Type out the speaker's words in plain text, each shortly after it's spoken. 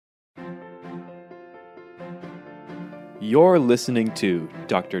You're listening to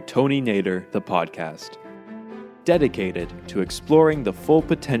Dr. Tony Nader, the podcast, dedicated to exploring the full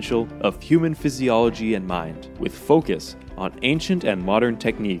potential of human physiology and mind, with focus on ancient and modern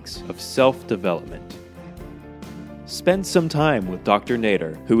techniques of self-development. Spend some time with Dr.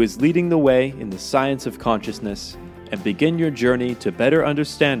 Nader, who is leading the way in the science of consciousness, and begin your journey to better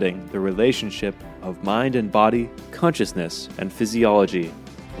understanding the relationship of mind and body, consciousness, and physiology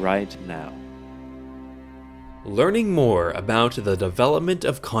right now. Learning more about the development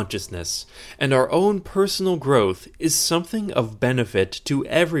of consciousness and our own personal growth is something of benefit to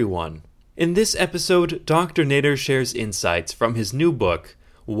everyone. In this episode, Dr. Nader shares insights from his new book,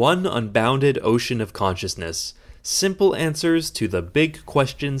 One Unbounded Ocean of Consciousness, Simple Answers to the Big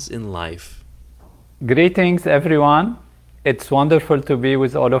Questions in Life. Greetings, everyone. It's wonderful to be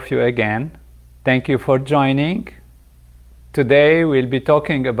with all of you again. Thank you for joining. Today, we'll be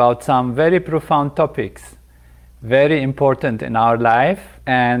talking about some very profound topics, very important in our life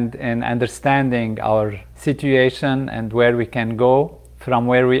and in understanding our situation and where we can go from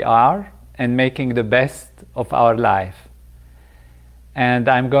where we are and making the best of our life. And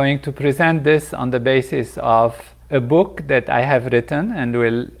I'm going to present this on the basis of a book that I have written, and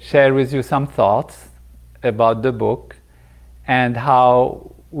will share with you some thoughts about the book and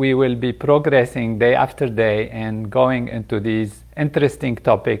how we will be progressing day after day and going into these interesting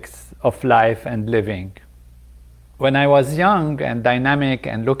topics of life and living. When I was young and dynamic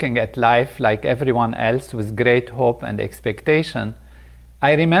and looking at life like everyone else with great hope and expectation,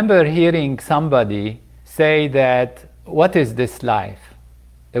 I remember hearing somebody say that, "What is this life?"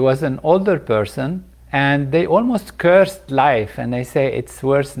 It was an older person, and they almost cursed life, and they say, "It's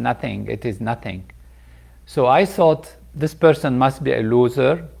worth nothing, it is nothing." So I thought, this person must be a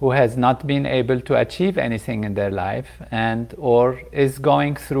loser who has not been able to achieve anything in their life or is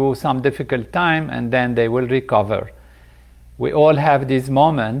going through some difficult time, and then they will recover. We all have these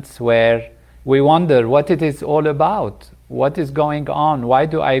moments where we wonder what it is all about. What is going on? Why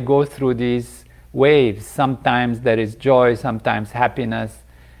do I go through these waves? Sometimes there is joy, sometimes happiness,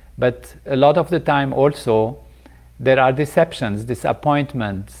 but a lot of the time also there are deceptions,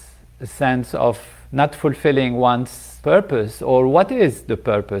 disappointments, a sense of not fulfilling one's purpose. Or what is the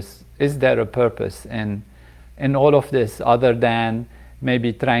purpose? Is there a purpose in all of this other than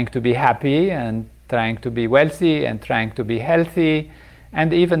maybe trying to be happy and trying to be wealthy and trying to be healthy,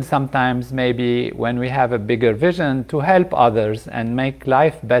 and even sometimes maybe when we have a bigger vision to help others and make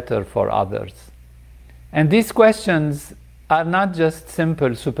life better for others? And these questions are not just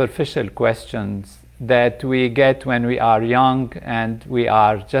simple superficial questions that we get when we are young and we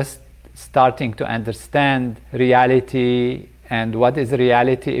are just starting to understand reality and what is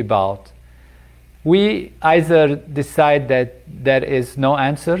reality about. We either decide that there is no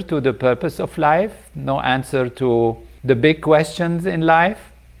answer to the purpose of life, no answer to the big questions in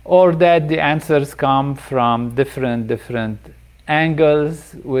life, or that the answers come from different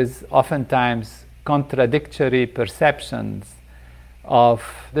angles with oftentimes contradictory perceptions of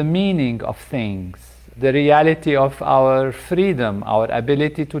the meaning of things, the reality of our freedom, our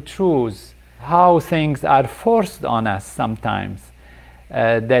ability to choose, how things are forced on us sometimes,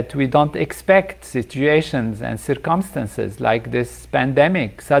 that we don't expect situations and circumstances like this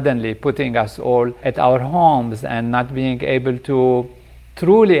pandemic suddenly putting us all at our homes and not being able to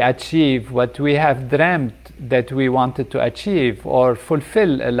truly achieve what we have dreamt that we wanted to achieve, or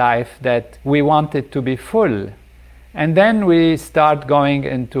fulfill a life that we wanted to be full. And then we start going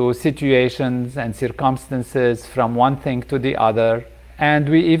into situations and circumstances from one thing to the other, and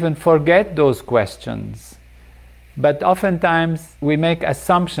we even forget those questions. But oftentimes we make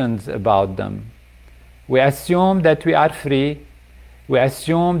assumptions about them. We assume that we are free. We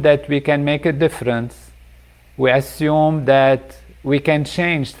assume that we can make a difference. We assume that we can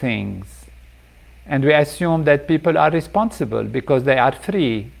change things. And we assume that people are responsible because they are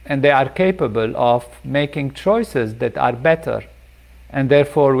free and they are capable of making choices that are better. And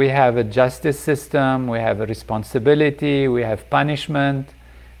therefore we have a justice system, we have a responsibility, we have punishment,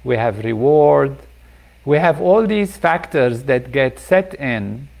 we have reward. We have all these factors that get set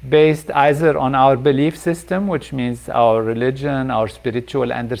in based either on our belief system, which means our religion, our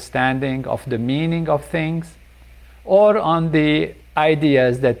spiritual understanding of the meaning of things, or on the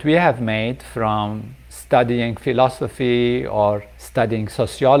ideas that we have made from studying philosophy or studying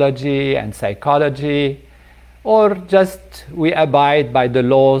sociology and psychology, or just we abide by the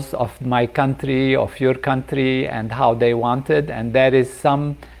laws of my country, of your country, and how they want it, and there is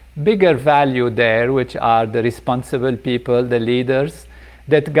some bigger value there, which are the responsible people, the leaders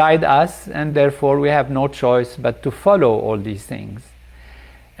that guide us, and therefore we have no choice but to follow all these things.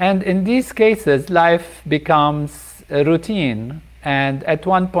 And in these cases, life becomes a routine, and at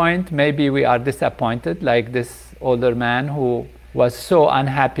one point maybe we are disappointed, like this older man who was so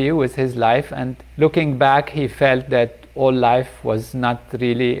unhappy with his life, and looking back he felt that all life was not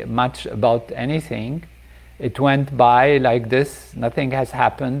really much about anything. It went by like this, nothing has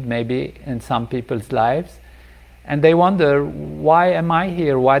happened maybe in some people's lives, and they wonder, why am I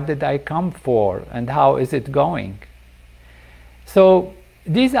here, what did I come for, and how is it going? So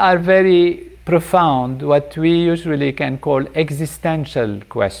these are very profound, what we usually can call existential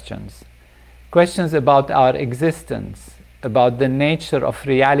questions. Questions about our existence, about the nature of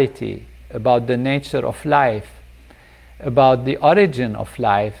reality, about the nature of life, about the origin of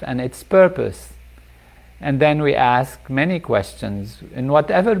life and its purpose. And then we ask many questions. In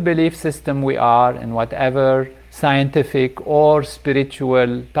whatever belief system we are, in whatever scientific or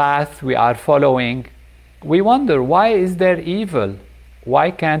spiritual path we are following, we wonder, why is there evil?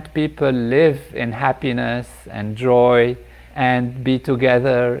 Why can't people live in happiness and joy and be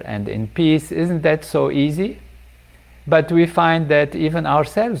together and in peace? Isn't that so easy? But we find that even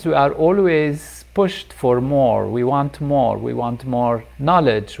ourselves, we are always pushed for more. We want more. We want more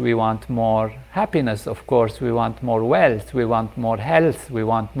knowledge. We want more happiness, of course. We want more wealth. We want more health. We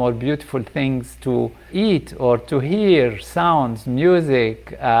want more beautiful things to eat or to hear, sounds,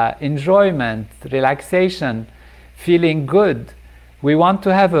 music, enjoyment, relaxation, feeling good. We want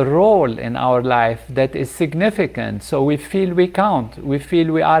to have a role in our life that is significant, so we feel we count. We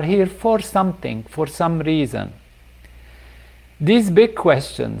feel we are here for something, for some reason. These big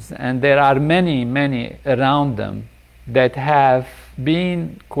questions, and there are many, many around them, that have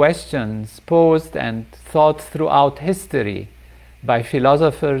been questions posed and thought throughout history by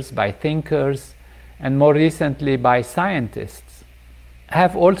philosophers, by thinkers, and more recently by scientists,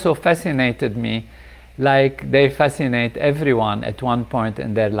 have also fascinated me, like they fascinate everyone at one point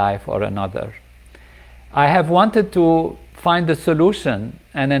in their life or another. I have wanted to find a solution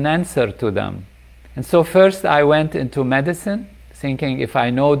and an answer to them. And so first I went into medicine, thinking if I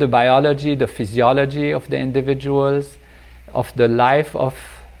know the biology, the physiology of the individuals, of the life of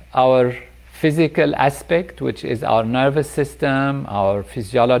our physical aspect, which is our nervous system, our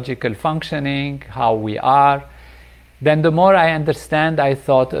physiological functioning, how we are, then the more I understand, I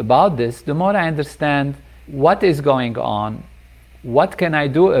thought about this, the more I understand what is going on, what can I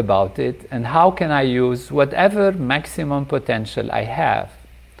do about it, and how can I use whatever maximum potential I have.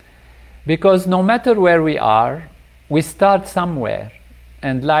 Because no matter where we are, we start somewhere,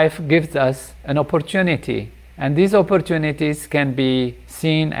 and life gives us an opportunity. And these opportunities can be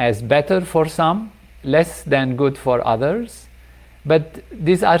seen as better for some, less than good for others. But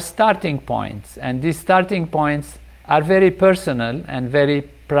these are starting points, and these starting points are very personal and very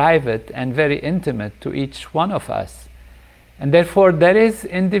private and very intimate to each one of us. And therefore there is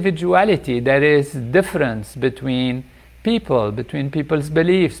individuality, there is difference between people, between people's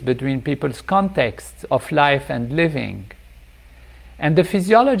beliefs, between people's contexts of life and living. And the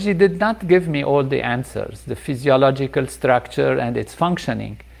physiology did not give me all the answers, the physiological structure and its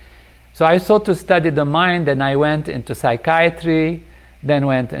functioning. So I sought to study the mind, and I went into psychiatry, then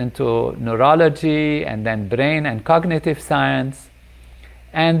went into neurology, and then brain and cognitive science.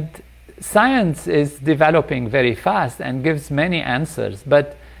 And science is developing very fast and gives many answers,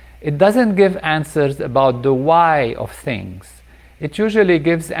 but it doesn't give answers about the why of things. It usually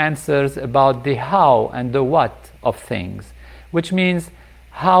gives answers about the how and the what of things, which means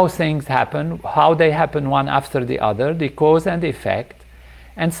how things happen, how they happen one after the other, the cause and effect.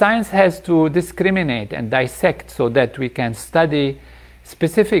 And science has to discriminate and dissect so that we can study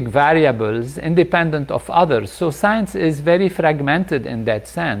specific variables independent of others. So science is very fragmented in that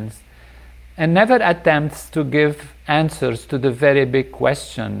sense, and never attempts to give answers to the very big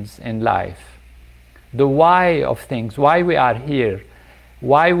questions in life. The why of things, why we are here,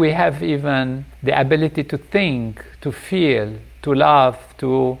 why we have even the ability to think, to feel, to love,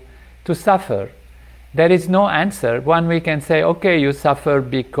 to suffer. There is no answer. One we can say, okay, you suffer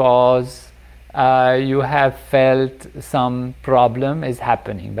because you have felt some problem is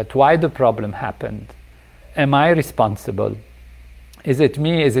happening, but why the problem happened? Am I responsible? Is it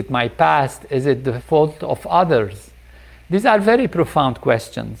me? Is it my past? Is it the fault of others? These are very profound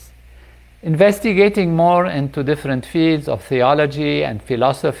questions. Investigating more into different fields of theology and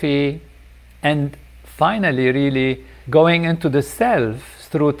philosophy, and finally really going into the self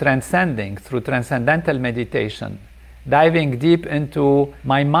through transcendental meditation, diving deep into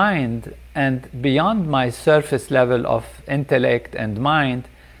my mind and beyond my surface level of intellect and mind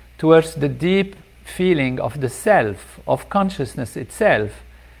towards the deep feeling of the self, of consciousness itself,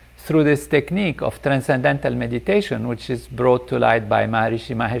 through this technique of transcendental meditation, which is brought to light by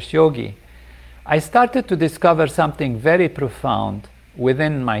Maharishi Mahesh Yogi, I started to discover something very profound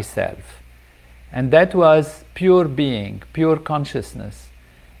within myself. And that was pure being, pure consciousness,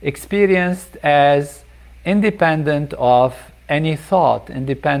 experienced as independent of any thought,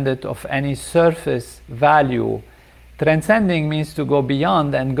 independent of any surface value. Transcending means to go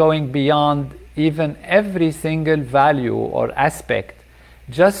beyond, and going beyond even every single value or aspect,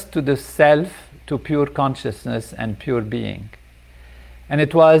 just to the self, to pure consciousness and pure being. And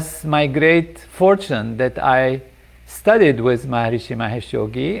it was my great fortune that I studied with Maharishi Mahesh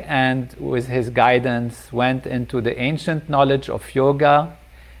Yogi, and with his guidance went into the ancient knowledge of yoga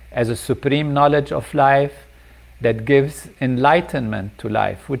as a supreme knowledge of life that gives enlightenment to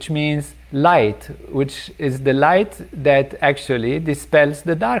life, which means light, which is the light that actually dispels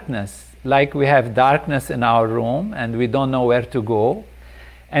the darkness. Like we have darkness in our room and we don't know where to go.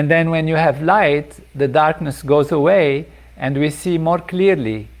 And then when you have light, the darkness goes away and we see more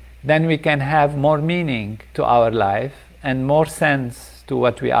clearly. Then we can have more meaning to our life and more sense to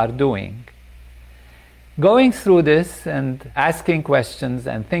what we are doing. Going through this and asking questions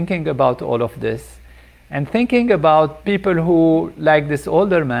and thinking about all of this, and thinking about people who, like this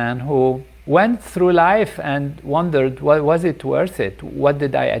older man, who went through life and wondered, was it worth it? What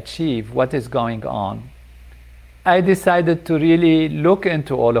did I achieve? What is going on? I decided to really look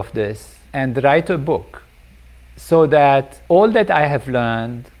into all of this and write a book, so that all that I have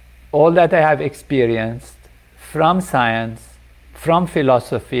learned, all that I have experienced from science, from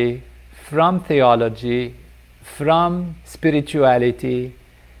philosophy, from theology, from spirituality,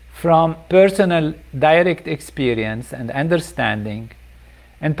 from personal direct experience and understanding,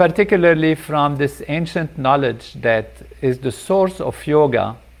 and particularly from this ancient knowledge that is the source of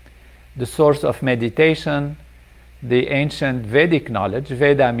yoga, the source of meditation, the ancient Vedic knowledge.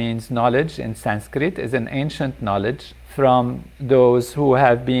 Veda means knowledge in Sanskrit, is an ancient knowledge from those who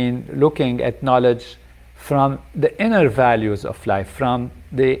have been looking at knowledge from the inner values of life, from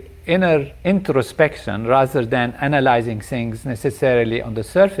the inner introspection, rather than analyzing things necessarily on the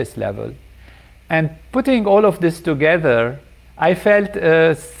surface level. And putting all of this together, I felt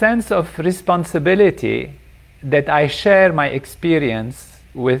a sense of responsibility that I share my experience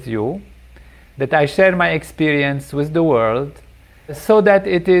with you, that I share my experience with the world, so that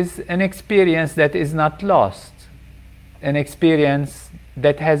it is an experience that is not lost, an experience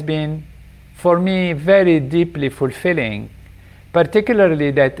that has been, for me, very deeply fulfilling,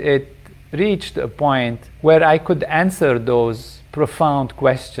 particularly that it reached a point where I could answer those profound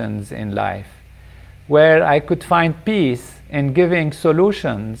questions in life, where I could find peace in giving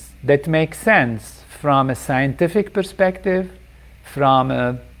solutions that make sense from a scientific perspective, from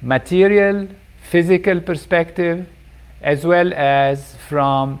a material, physical perspective, as well as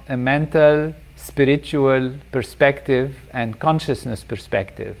from a mental, spiritual perspective and consciousness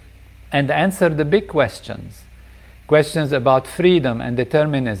perspective, and answer the big questions. Questions about freedom and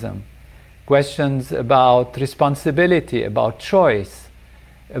determinism, questions about responsibility, about choice,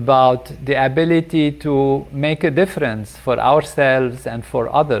 about the ability to make a difference for ourselves and for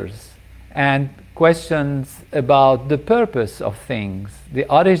others, and questions about the purpose of things, the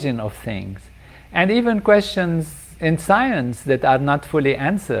origin of things, and even questions in science that are not fully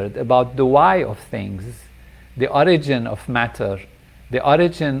answered about the why of things, the origin of matter, the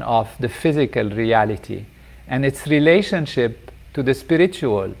origin of the physical reality, and its relationship to the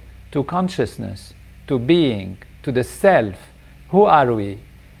spiritual, to consciousness, to being, to the self. Who are we?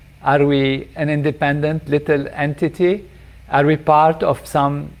 Are we an independent little entity? Are we part of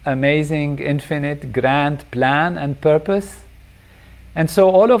some amazing, infinite, grand plan and purpose? And so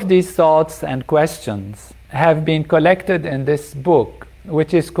all of these thoughts and questions have been collected in this book,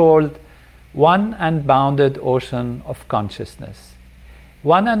 which is called One Unbounded Ocean of Consciousness.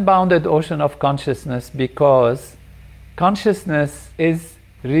 One unbounded ocean of consciousness, because consciousness is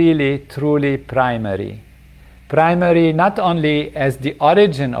really, truly primary. Primary not only as the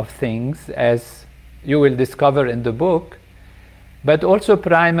origin of things, as you will discover in the book, but also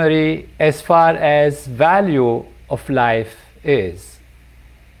primary as far as value of life is.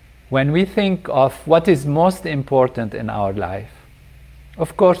 When we think of what is most important in our life,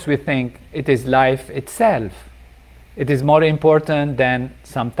 of course we think it is life itself. It is more important than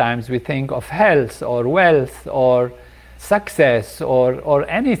sometimes we think of health or wealth or success or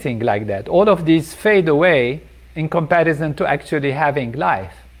anything like that. All of these fade away in comparison to actually having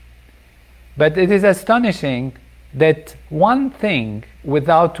life. But it is astonishing that one thing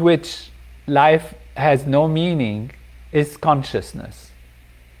without which life has no meaning is consciousness.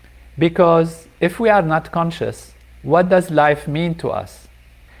 Because if we are not conscious, what does life mean to us?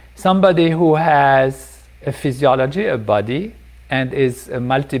 Somebody who has a physiology, a body, and is a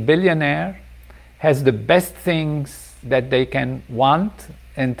multi-billionaire, has the best things that they can want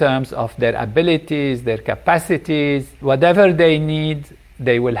in terms of their abilities, their capacities, whatever they need,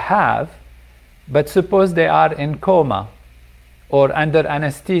 they will have. But suppose they are in coma or under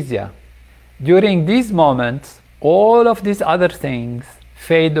anesthesia. During these moments, all of these other things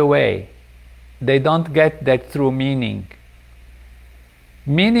fade away. They don't get that true meaning.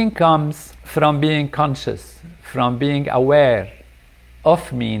 Meaning comes from being conscious, from being aware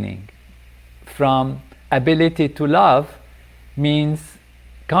of meaning. From ability to love means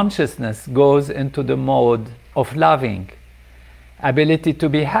consciousness goes into the mode of loving. Ability to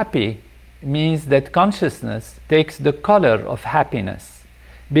be happy means that consciousness takes the color of happiness.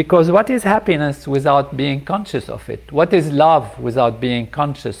 Because what is happiness without being conscious of it? What is love without being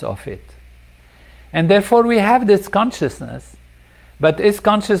conscious of it? And therefore we have this consciousness. But is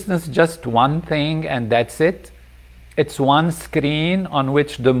consciousness just one thing and that's it? It's one screen on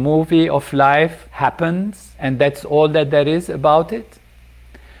which the movie of life happens and that's all that there is about it?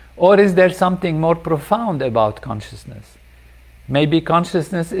 Or is there something more profound about consciousness? Maybe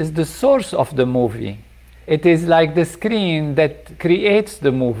consciousness is the source of the movie. It is like the screen that creates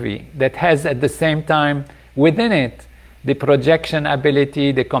the movie, that has at the same time within it the projection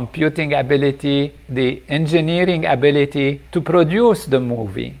ability, the computing ability, the engineering ability to produce the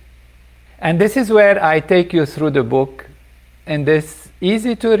movie. And this is where I take you through the book in this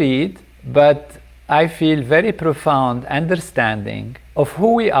easy to read, but I feel very profound understanding of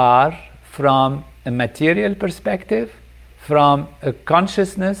who we are from a material perspective, from a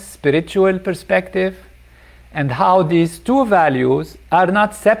consciousness, spiritual perspective, and how these two values are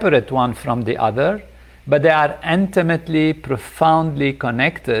not separate one from the other, but they are intimately, profoundly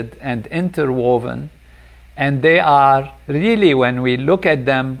connected and interwoven. And they are really, when we look at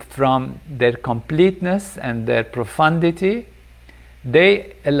them from their completeness and their profundity,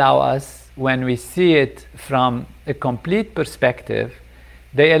 they allow us, when we see it from a complete perspective,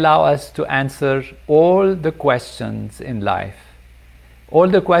 they allow us to answer all the questions in life. All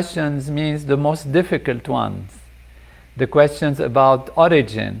the questions means the most difficult ones. The questions about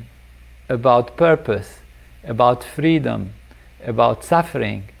origin, about purpose, about freedom, about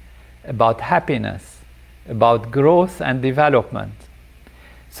suffering, about happiness, about growth and development.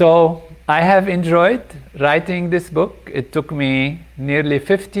 So I have enjoyed writing this book. It took me nearly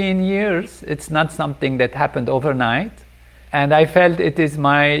 15 years. It's not something that happened overnight. And I felt it is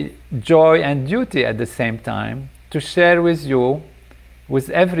my joy and duty at the same time to share with you, with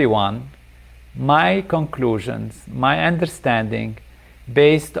everyone, my conclusions, my understanding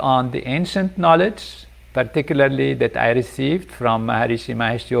based on the ancient knowledge, particularly that I received from Maharishi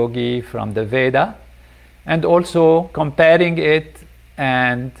Mahesh Yogi, from the Veda, and also comparing it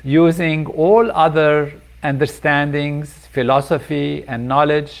and using all other understandings, philosophy and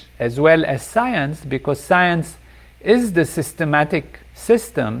knowledge, as well as science, because science is the systematic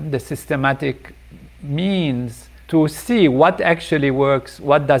system, the systematic means to see what actually works,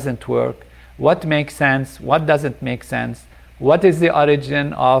 what doesn't work, what makes sense, what doesn't make sense, what is the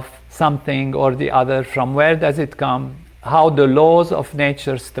origin of something or the other, from where does it come, how the laws of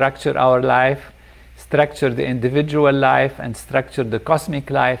nature structure our life, structure the individual life, and structure the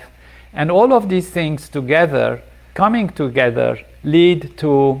cosmic life. And all of these things together, coming together, lead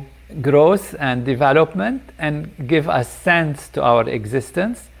to growth and development and give us sense to our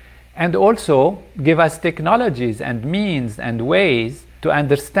existence, and also give us technologies and means and ways to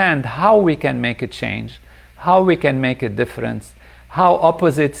understand how we can make a change, how we can make a difference, how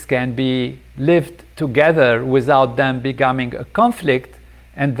opposites can be lived together without them becoming a conflict,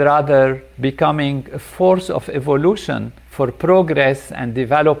 and rather becoming a force of evolution for progress and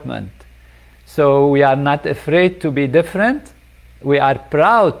development. So we are not afraid to be different. We are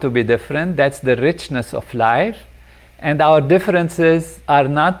proud to be different. That's the richness of life. And our differences are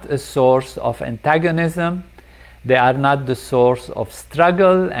not a source of antagonism. They are not the source of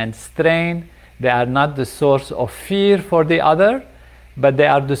struggle and strain. They are not the source of fear for the other, but they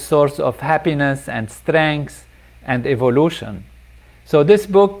are the source of happiness and strength and evolution. So this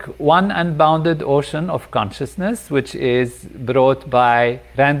book, One Unbounded Ocean of Consciousness, which is brought by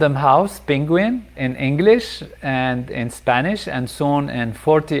Random House Penguin in English and in Spanish and soon in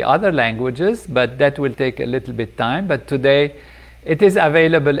 40 other languages, but that will take a little bit time. But today it is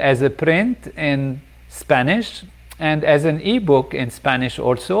available as a print in Spanish and as an ebook in Spanish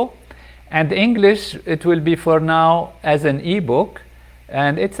also. And English, it will be for now as an ebook.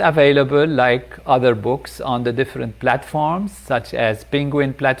 And it's available like other books on the different platforms, such as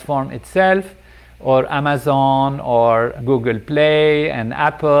Penguin platform itself, or Amazon, or Google Play, and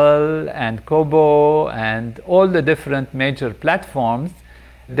Apple, and Kobo, and all the different major platforms.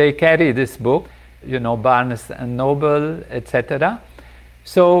 They carry this book. Barnes and Noble, etc.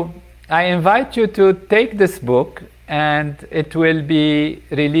 So I invite you to take this book, and it will be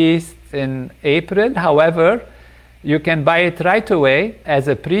released in April. However, you can buy it right away as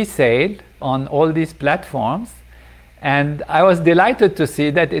a pre-sale on all these platforms. And I was delighted to see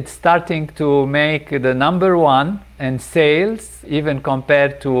that it's starting to make the number one in sales, even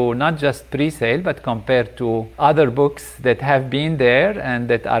compared to not just pre-sale, but compared to other books that have been there and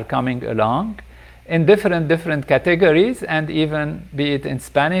that are coming along in different categories, and even be it in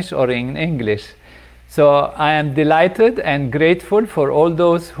Spanish or in English. So I am delighted and grateful for all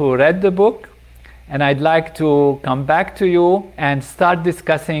those who read the book. And I'd like to come back to you and start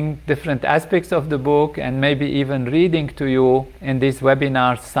discussing different aspects of the book, and maybe even reading to you in these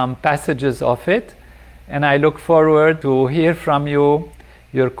webinars some passages of it. And I look forward to hear from you,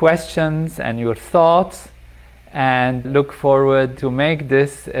 your questions and your thoughts, and look forward to make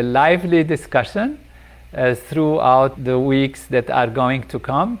this a lively discussion throughout the weeks that are going to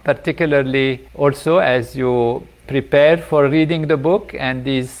come, particularly also as you prepare for reading the book, and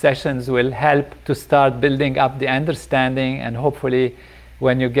these sessions will help to start building up the understanding. And hopefully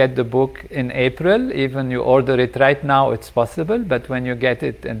when you get the book in April, even you order it right now, it's possible, but when you get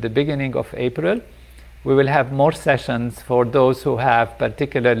it in the beginning of April, we will have more sessions for those who have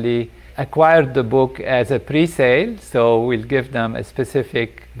particularly acquired the book as a pre-sale, so we'll give them a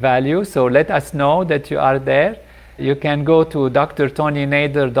specific value. So let us know that you are there. You can go to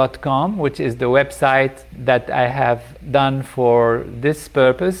drtonynader.com, which is the website that I have done for this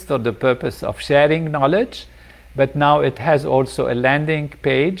purpose, for the purpose of sharing knowledge. But now it has also a landing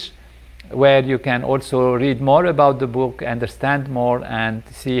page where you can also read more about the book, understand more, and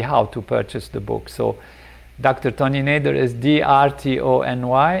see how to purchase the book. So Dr. Tony Nader is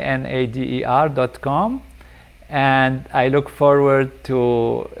drtonynader.com. And I look forward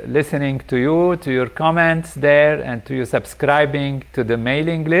to listening to you, to your comments there, and to you subscribing to the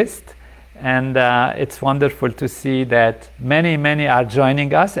mailing list. And it's wonderful to see that many are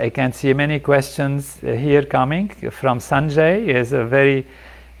joining us. I can see many questions here coming from Sanjay. He has a very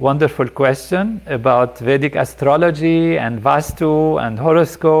wonderful question about Vedic astrology and Vastu and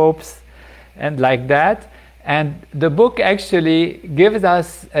horoscopes and like that. And the book actually gives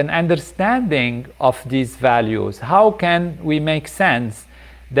us an understanding of these values. How can we make sense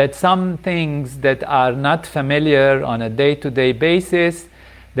that some things that are not familiar on a day-to-day basis,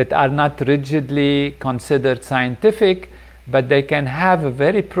 that are not rigidly considered scientific, but they can have a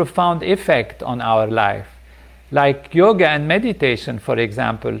very profound effect on our life? Like yoga and meditation, for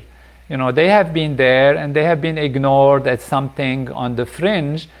example. They have been there and they have been ignored as something on the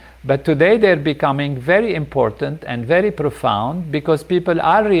fringe. But today they're becoming very important and very profound because people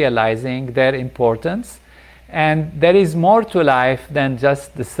are realizing their importance, and there is more to life than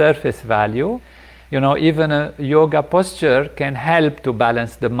just the surface value. Even a yoga posture can help to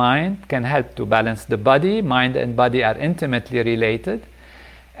balance the mind, can help to balance the body. Mind and body are intimately related.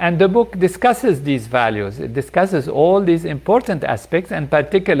 And the book discusses these values. It discusses all these important aspects, in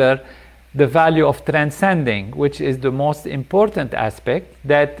particular the value of transcending, which is the most important aspect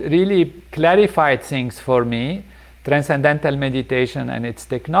that really clarified things for me, transcendental meditation and its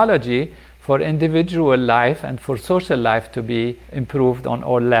technology for individual life and for social life to be improved on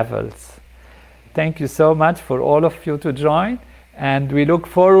all levels. Thank you so much for all of you to join, and we look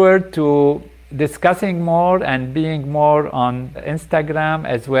forward to discussing more and being more on Instagram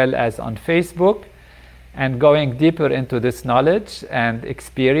as well as on Facebook, and going deeper into this knowledge and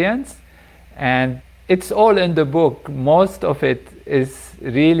experience. And it's all in the book. Most of it is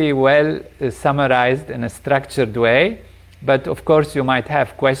really well summarized in a structured way. But of course, you might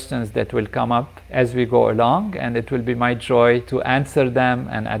have questions that will come up as we go along, and it will be my joy to answer them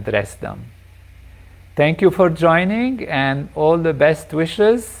and address them. Thank you for joining, and all the best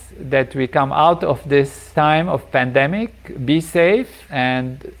wishes that we come out of this time of pandemic. Be safe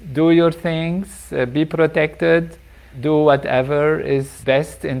and do your things, be protected. Do whatever is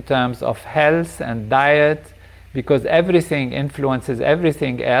best in terms of health and diet, because everything influences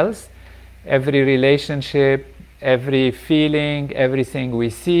everything else. Every relationship, every feeling, everything we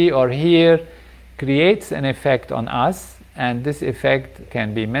see or hear creates an effect on us, and this effect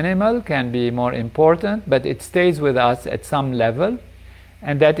can be minimal, can be more important, but it stays with us at some level,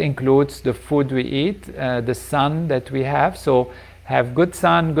 and that includes the food we eat, the sun that we have. So have good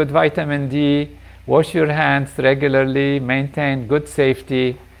sun, good vitamin D, wash your hands regularly, maintain good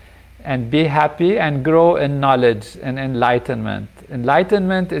safety, and be happy and grow in knowledge and enlightenment.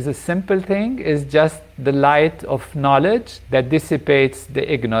 Enlightenment is a simple thing, it's just the light of knowledge that dissipates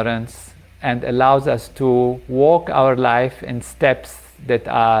the ignorance and allows us to walk our life in steps that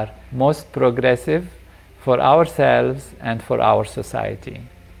are most progressive for ourselves and for our society.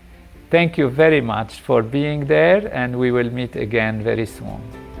 Thank you very much for being there, and we will meet again very soon.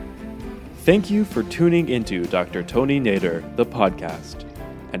 Thank you for tuning into Dr. Tony Nader, the podcast.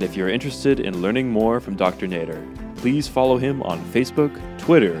 And if you're interested in learning more from Dr. Nader, please follow him on Facebook,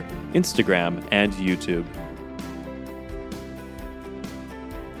 Twitter, Instagram, and YouTube.